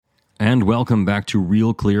and welcome back to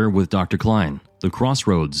Real Clear with Dr. Klein, the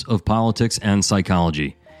crossroads of politics and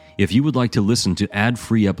psychology. If you would like to listen to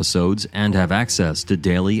ad-free episodes and have access to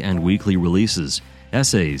daily and weekly releases,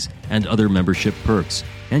 essays, and other membership perks,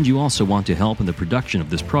 and you also want to help in the production of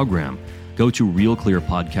this program, go to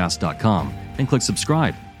realclearpodcast.com and click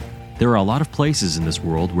subscribe. There are a lot of places in this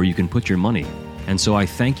world where you can put your money, and so I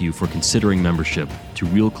thank you for considering membership to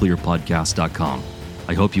realclearpodcast.com.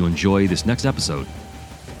 I hope you enjoy this next episode.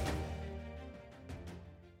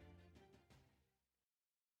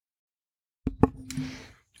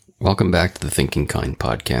 Welcome back to the Thinking Kind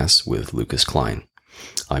podcast with Lucas Klein.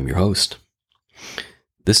 I'm your host.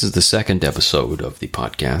 This is the second episode of the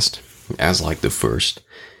podcast. As like the first,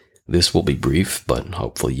 this will be brief but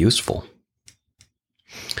hopefully useful.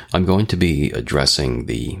 I'm going to be addressing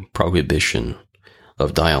the prohibition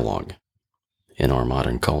of dialogue in our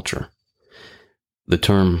modern culture. The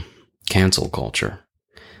term cancel culture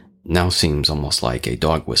now seems almost like a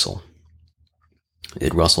dog whistle.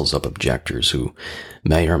 It rustles up objectors who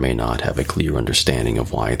may or may not have a clear understanding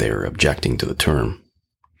of why they are objecting to the term.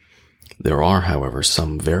 There are, however,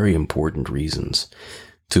 some very important reasons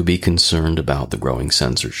to be concerned about the growing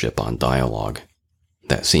censorship on dialogue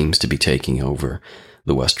that seems to be taking over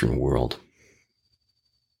the Western world.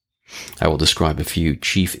 I will describe a few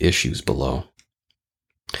chief issues below.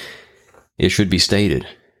 It should be stated,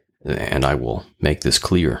 and I will make this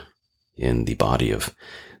clear in the body of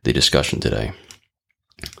the discussion today,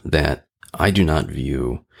 that I do not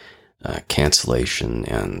view cancellation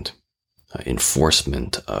and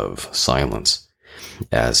enforcement of silence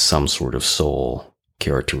as some sort of sole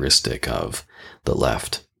characteristic of the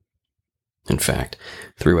left. In fact,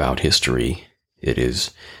 throughout history, it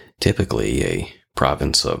is typically a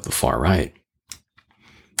province of the far right.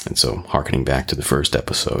 And so, hearkening back to the first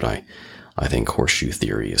episode, I think horseshoe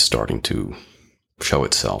theory is starting to show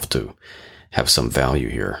itself to have some value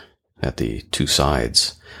here, that the two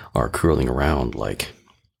sides are curling around like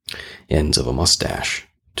ends of a mustache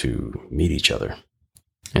to meet each other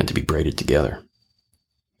and to be braided together.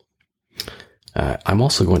 I'm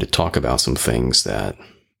also going to talk about some things that,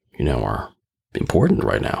 are important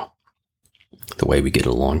right now. The way we get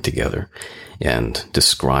along together and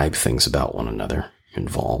describe things about one another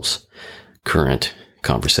involves current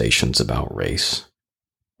conversations about race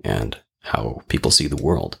and how people see the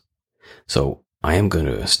world. So I am going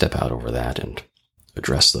to step out over that and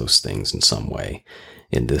address those things in some way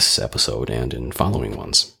in this episode and in following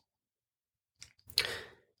ones.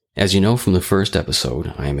 As you know from the first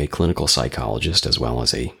episode, I am a clinical psychologist as well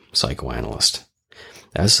as a psychoanalyst.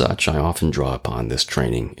 As such, I often draw upon this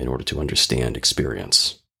training in order to understand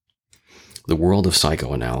experience. The world of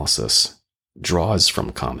psychoanalysis draws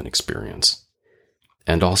from common experience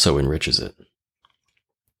and also enriches it.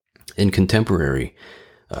 In contemporary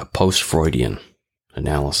post-Freudian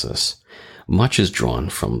analysis, much is drawn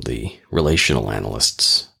from the relational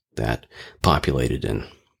analysts that populated in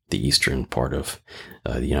the eastern part of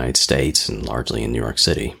the United States and largely in New York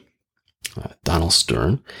City. Donald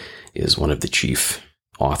Stern is one of the chief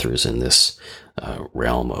authors in this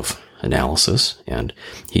realm of analysis, and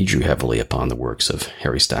he drew heavily upon the works of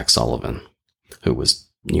Harry Stack Sullivan, who was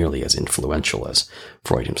nearly as influential as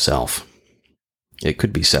Freud himself. It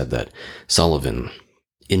could be said that Sullivan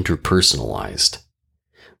interpersonalized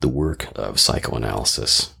the work of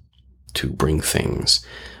psychoanalysis to bring things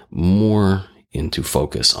more into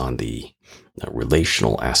focus on the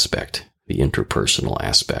relational aspect, the interpersonal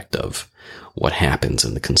aspect of what happens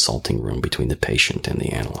in the consulting room between the patient and the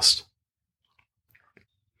analyst.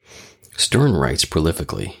 Stern writes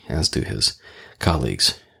prolifically, as do his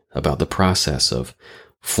colleagues, about the process of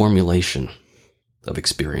formulation of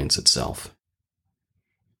experience itself.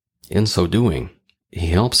 In so doing, he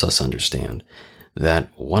helps us understand that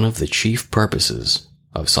one of the chief purposes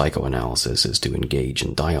of psychoanalysis is to engage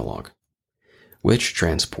in dialogue, which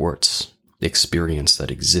transports experience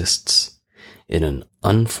that exists in an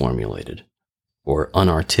unformulated or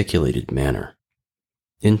unarticulated manner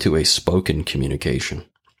into a spoken communication,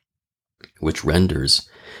 which renders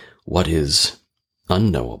what is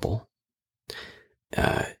unknowable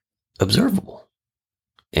observable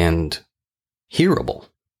and hearable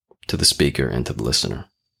to the speaker and to the listener.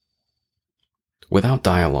 Without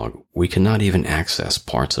dialogue, we cannot even access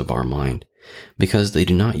parts of our mind because they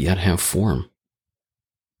do not yet have form.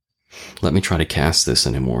 Let me try to cast this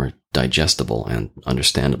in a more digestible and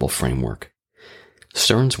understandable framework.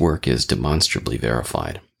 Stern's work is demonstrably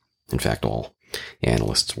verified. In fact, all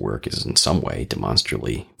analysts' work is in some way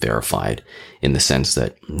demonstrably verified in the sense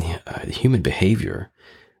that human behavior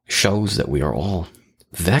shows that we are all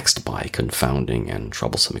vexed by confounding and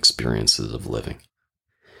troublesome experiences of living.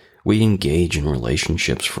 We engage in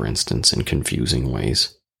relationships, for instance, in confusing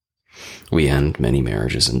ways. We end many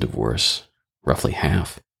marriages in divorce, roughly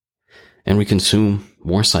half, and we consume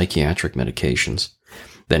more psychiatric medications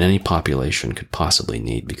than any population could possibly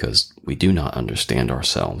need because we do not understand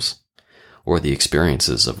ourselves or the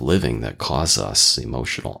experiences of living that cause us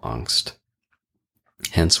emotional angst.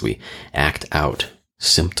 Hence, we act out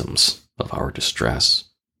symptoms of our distress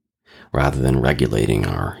rather than regulating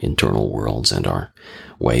our internal worlds and our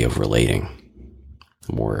way of relating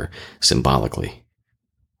more symbolically.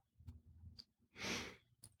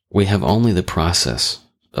 We have only the process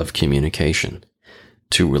of communication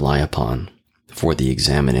to rely upon for the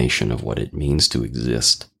examination of what it means to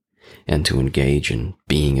exist and to engage in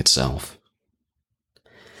being itself.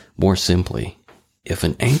 More simply, if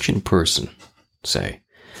an ancient person, say,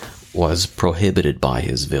 was prohibited by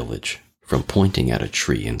his village from pointing at a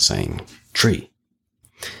tree and saying, "Tree,"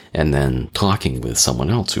 and then talking with someone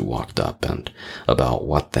else who walked up and about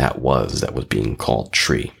what that was being called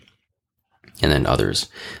tree, and then others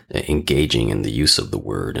engaging in the use of the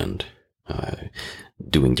word and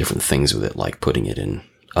doing different things with it, like putting it in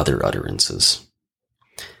other utterances.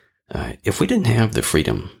 If we didn't have the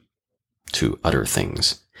freedom to utter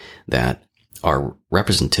things that are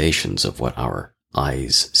representations of what our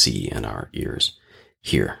eyes see and our ears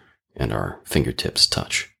hear and our fingertips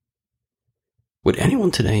touch, would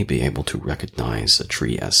anyone today be able to recognize a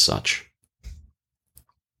tree as such?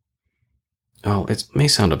 Oh, it may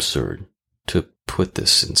sound absurd to put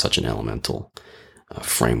this in such an elemental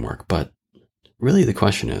framework, but really the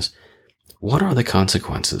question is, what are the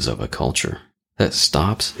consequences of a culture that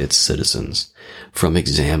stops its citizens from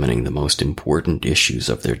examining the most important issues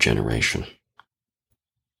of their generation?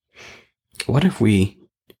 What if we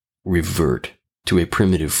revert to a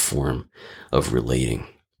primitive form of relating,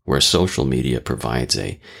 where social media provides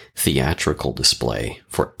a theatrical display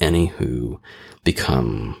for any who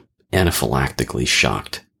become anaphylactically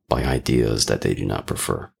shocked by ideas that they do not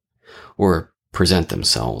prefer, or present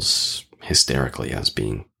themselves hysterically as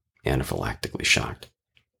being anaphylactically shocked?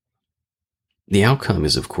 The outcome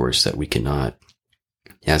is, of course, that we cannot,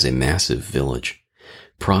 as a massive village,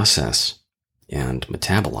 process and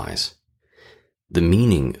metabolize the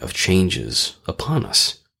meaning of changes upon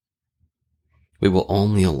us. We will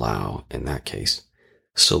only allow, in that case,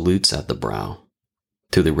 salutes at the brow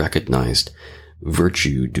to the recognized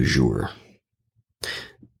virtue du jour.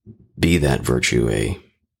 Be that virtue a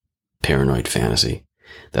paranoid fantasy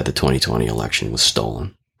that the 2020 election was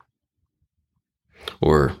stolen,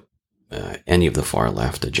 or any of the far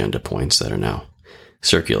left agenda points that are now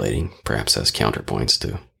circulating, perhaps as counterpoints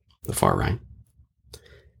to the far right.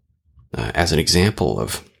 As an example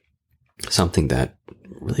of something that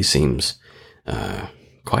really seems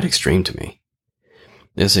quite extreme to me,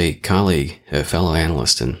 there's a colleague, a fellow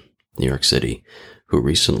analyst in New York City, who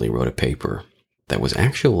recently wrote a paper that was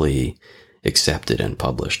actually accepted and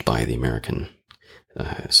published by the American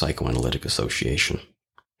Psychoanalytic Association,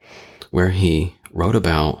 where he wrote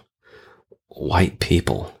about white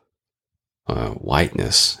people,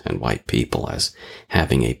 whiteness and white people as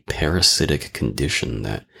having a parasitic condition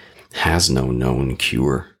that has no known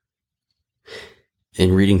cure.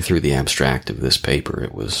 In reading through the abstract of this paper,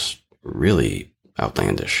 it was really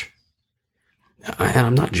outlandish. And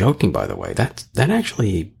I'm not joking, by the way. That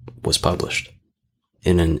actually was published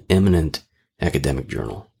in an eminent academic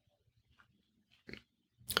journal.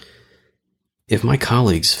 If my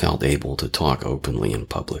colleagues felt able to talk openly in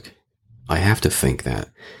public, I have to think that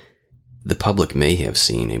the public may have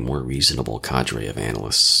seen a more reasonable cadre of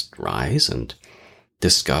analysts rise and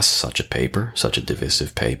discuss such a paper, such a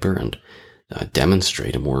divisive paper, and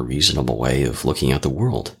demonstrate a more reasonable way of looking at the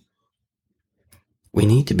world. We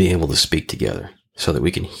need to be able to speak together so that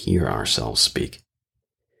we can hear ourselves speak,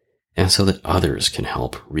 and so that others can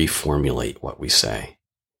help reformulate what we say,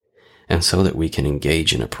 and so that we can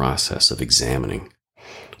engage in a process of examining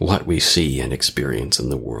what we see and experience in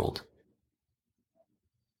the world.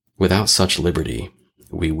 Without such liberty,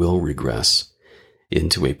 we will regress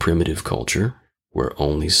into a primitive culture where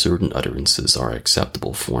only certain utterances are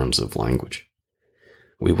acceptable forms of language.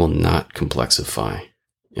 We will not complexify,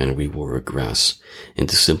 and we will regress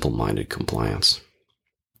into simple-minded compliance.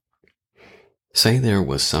 Say there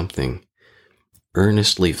was something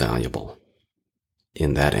earnestly valuable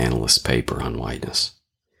in that analyst's paper on whiteness,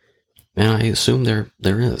 and I assume there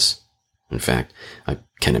is. In fact, I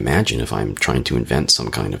can imagine if I'm trying to invent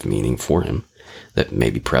some kind of meaning for him that may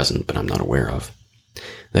be present but I'm not aware of,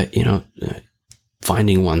 that,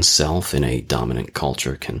 finding oneself in a dominant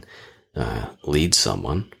culture can lead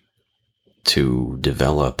someone to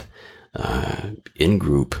develop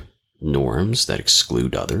in-group norms that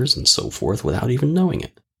exclude others, and so forth without even knowing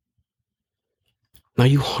it. Now,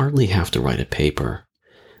 you hardly have to write a paper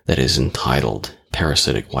that is entitled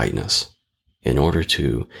Parasitic Whiteness in order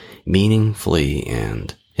to meaningfully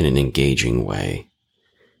and in an engaging way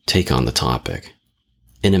take on the topic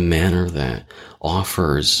in a manner that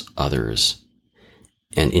offers others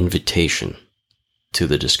an invitation to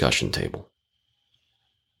the discussion table.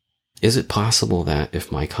 Is it possible that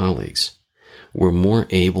if my colleagues were more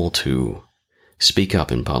able to speak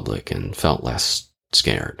up in public and felt less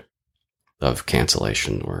scared of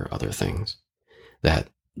cancellation or other things, that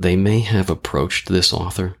they may have approached this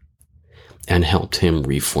author and helped him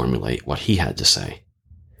reformulate what he had to say,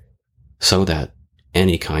 so that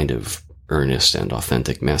any kind of earnest and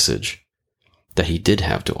authentic message that he did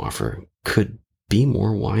have to offer could be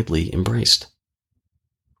more widely embraced?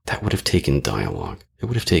 That would have taken dialogue. It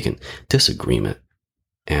would have taken disagreement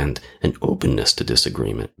and an openness to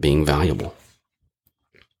disagreement being valuable.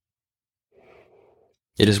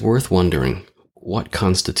 It is worth wondering what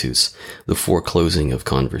constitutes the foreclosing of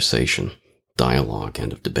conversation, dialogue,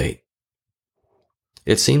 and of debate.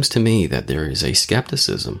 It seems to me that there is a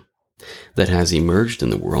skepticism that has emerged in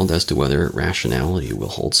the world as to whether rationality will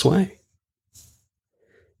hold sway.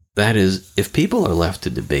 That is, if people are left to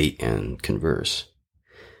debate and converse,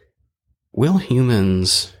 will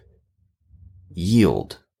humans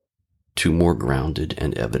yield to more grounded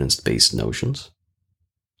and evidence-based notions?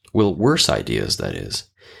 Will worse ideas, that is,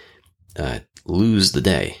 lose the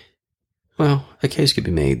day? Well, a case could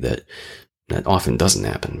be made that often doesn't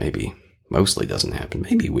happen, maybe mostly doesn't happen.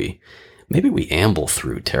 Maybe we amble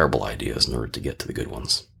through terrible ideas in order to get to the good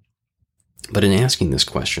ones. But in asking this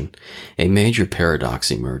question, a major paradox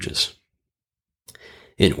emerges.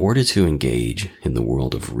 In order to engage in the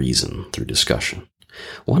world of reason through discussion,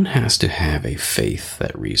 one has to have a faith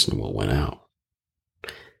that reason will win out.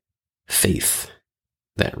 Faith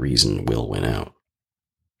that reason will win out.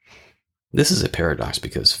 This is a paradox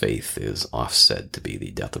because faith is oft said to be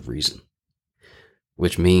the death of reason,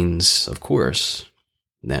 which means, of course,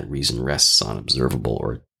 that reason rests on observable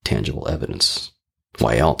or tangible evidence.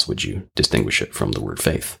 Why else would you distinguish it from the word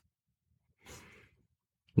faith?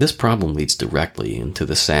 This problem leads directly into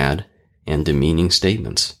the sad and demeaning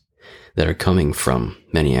statements that are coming from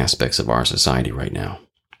many aspects of our society right now.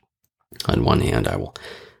 On one hand, I will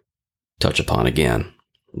touch upon again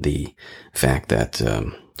the fact that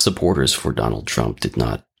supporters for Donald Trump did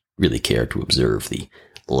not really care to observe the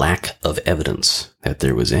lack of evidence that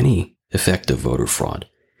there was any effective voter fraud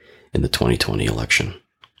in the 2020 election.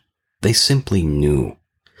 They simply knew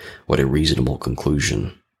what a reasonable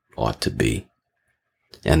conclusion ought to be,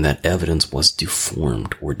 and that evidence was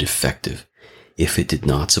deformed or defective if it did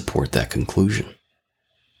not support that conclusion.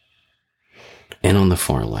 And on the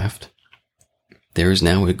far left, there is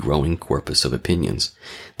now a growing corpus of opinions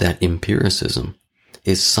that empiricism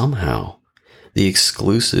is somehow the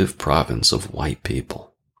exclusive province of white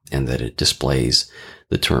people, and that it displays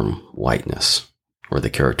the term whiteness, or the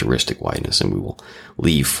characteristic whiteness, and we will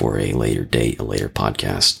leave for a later date, a later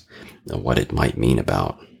podcast, what it might mean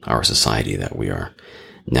about our society that we are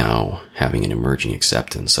now having an emerging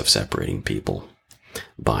acceptance of separating people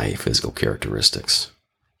by physical characteristics.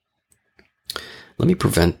 Let me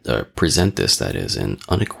present this, that is, in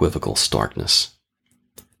unequivocal starkness.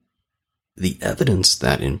 The evidence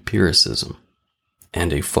that empiricism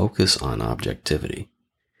and a focus on objectivity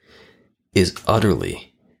is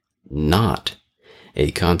utterly not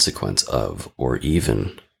a consequence of, or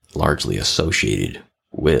even largely associated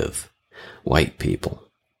with, white people,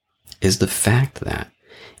 is the fact that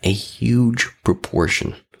a huge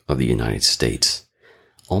proportion of the United States,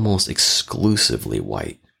 almost exclusively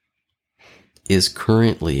white, is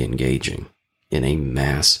currently engaging in a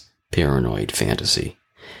mass paranoid fantasy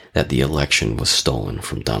that the election was stolen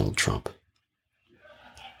from Donald Trump.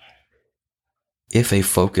 If a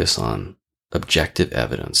focus on objective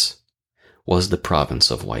evidence was the province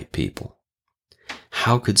of white people,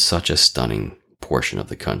 how could such a stunning portion of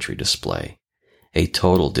the country display a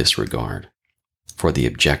total disregard for the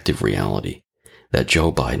objective reality that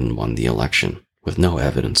Joe Biden won the election with no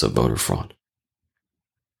evidence of voter fraud?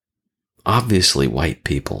 Obviously, white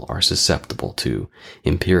people are susceptible to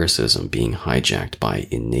empiricism being hijacked by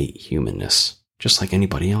innate humanness, just like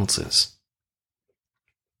anybody else is.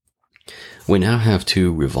 We now have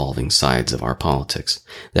two revolving sides of our politics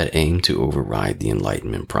that aim to override the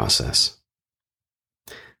Enlightenment process.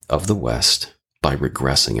 Of the West, by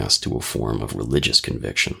regressing us to a form of religious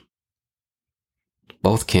conviction.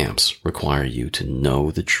 Both camps require you to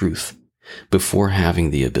know the truth before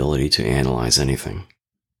having the ability to analyze anything.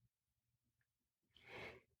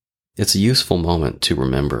 It's a useful moment to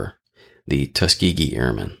remember the Tuskegee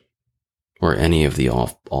Airmen, or any of the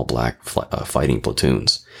all-black fighting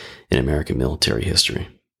platoons in American military history.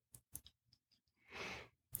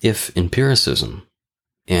 If empiricism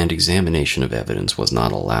and examination of evidence was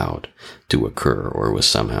not allowed to occur or was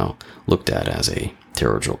somehow looked at as a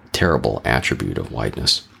terrible attribute of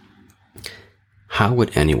whiteness, how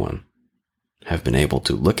would anyone have been able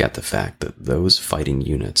to look at the fact that those fighting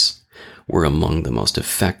units were among the most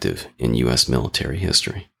effective in U.S. military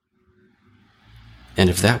history? And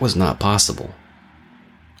if that was not possible,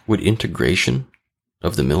 would integration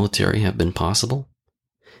of the military have been possible,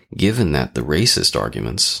 given that the racist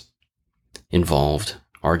arguments involved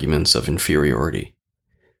arguments of inferiority,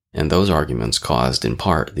 and those arguments caused in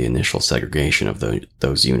part the initial segregation of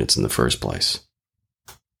those units in the first place?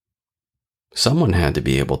 Someone had to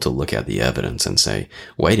be able to look at the evidence and say,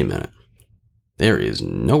 wait a minute, there is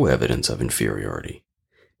no evidence of inferiority.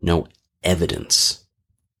 No evidence.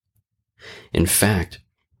 In fact,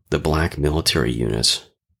 the black military units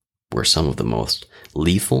were some of the most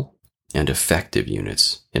lethal and effective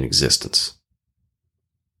units in existence.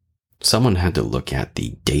 Someone had to look at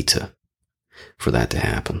the data for that to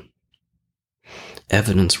happen.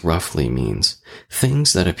 Evidence roughly means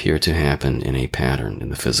things that appear to happen in a pattern in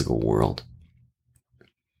the physical world.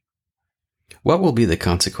 What will be the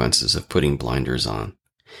consequences of putting blinders on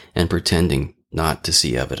and pretending not to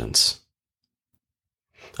see evidence?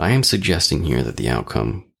 I am suggesting here that the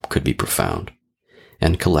outcome could be profound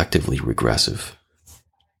and collectively regressive.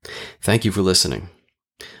 Thank you for listening.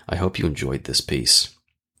 I hope you enjoyed this piece.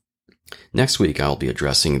 Next week, I'll be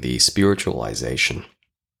addressing the spiritualization,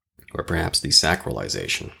 or perhaps the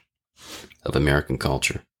sacralization, of American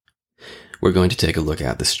culture. We're going to take a look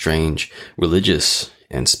at the strange religious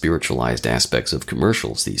and spiritualized aspects of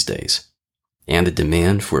commercials these days, and the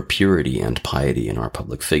demand for purity and piety in our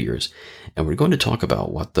public figures, and we're going to talk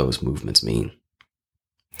about what those movements mean.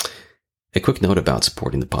 A quick note about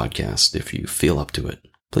supporting the podcast: if you feel up to it,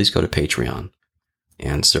 please go to Patreon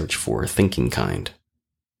and search for Thinking Kind.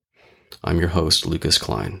 I'm your host, Lucas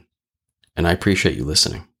Klein, and I appreciate you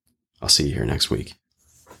listening. I'll see you here next week.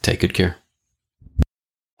 Take good care.